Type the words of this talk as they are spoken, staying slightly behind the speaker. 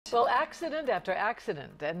Well, accident after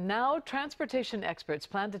accident, and now transportation experts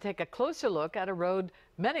plan to take a closer look at a road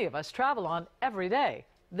many of us travel on every day,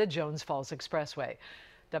 the Jones Falls Expressway.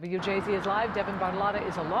 WJZ is live. Devin Bartolotta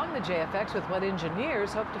is along the JFX with what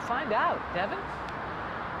engineers hope to find out. Devin?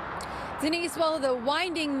 Denise, well, the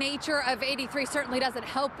winding nature of 83 certainly doesn't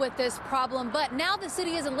help with this problem, but now the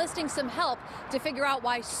city is enlisting some help to figure out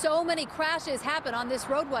why so many crashes happen on this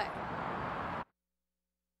roadway.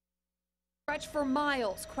 Stretch for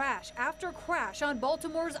miles, crash after crash on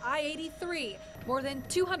Baltimore's I-83. More than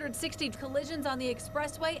 260 collisions on the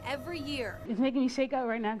expressway every year. It's making me shake up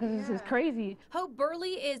right now because this is crazy. Hope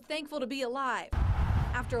Burley is thankful to be alive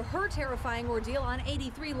after her terrifying ordeal on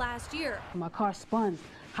 83 last year. My car spun,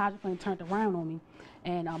 hydroplane turned around on me,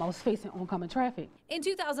 and I was facing oncoming traffic. In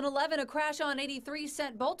 2011, a crash on 83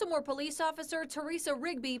 sent Baltimore police officer Teresa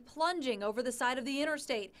Rigby plunging over the side of the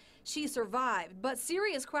interstate. She survived, but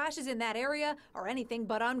serious crashes in that area are anything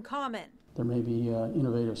but uncommon. There may be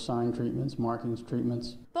innovative sign treatments, markings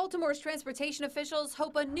treatments. Baltimore's transportation officials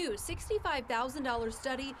hope a new $65,000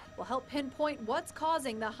 study will help pinpoint what's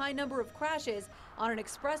causing the high number of crashes on an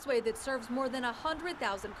expressway that serves more than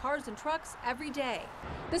 100,000 cars and trucks every day.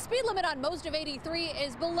 The speed limit on most of 83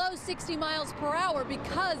 is below 60 miles per hour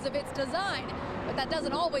because of its design, but that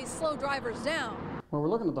doesn't always slow drivers down. Well, we're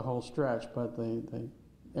looking at the whole stretch, but the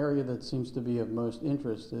area that seems to be of most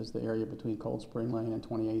interest is the area between Cold Spring Lane and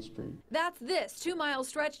 28th Street. That's this 2-mile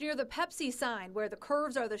stretch near the Pepsi sign where the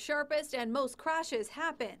curves are the sharpest and most crashes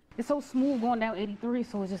happen. It's so smooth going down 83,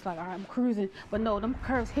 so it's just like, all right, I'm cruising. But no, them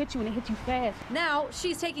curves hit you and they hit you fast. Now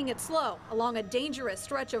she's taking it slow along a dangerous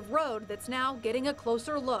stretch of road that's now getting a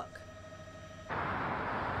closer look.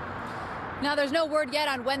 Now, there's no word yet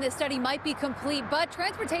on when this study might be complete, but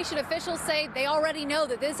transportation officials say they already know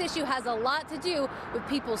that this issue has a lot to do with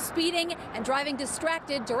people speeding and driving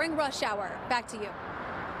distracted during rush hour. Back to you.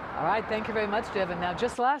 All right, thank you very much, Devin. Now,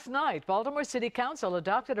 just last night, Baltimore City Council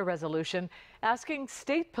adopted a resolution asking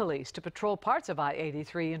state police to patrol parts of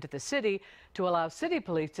I-83 into the city to allow city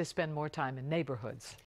police to spend more time in neighborhoods.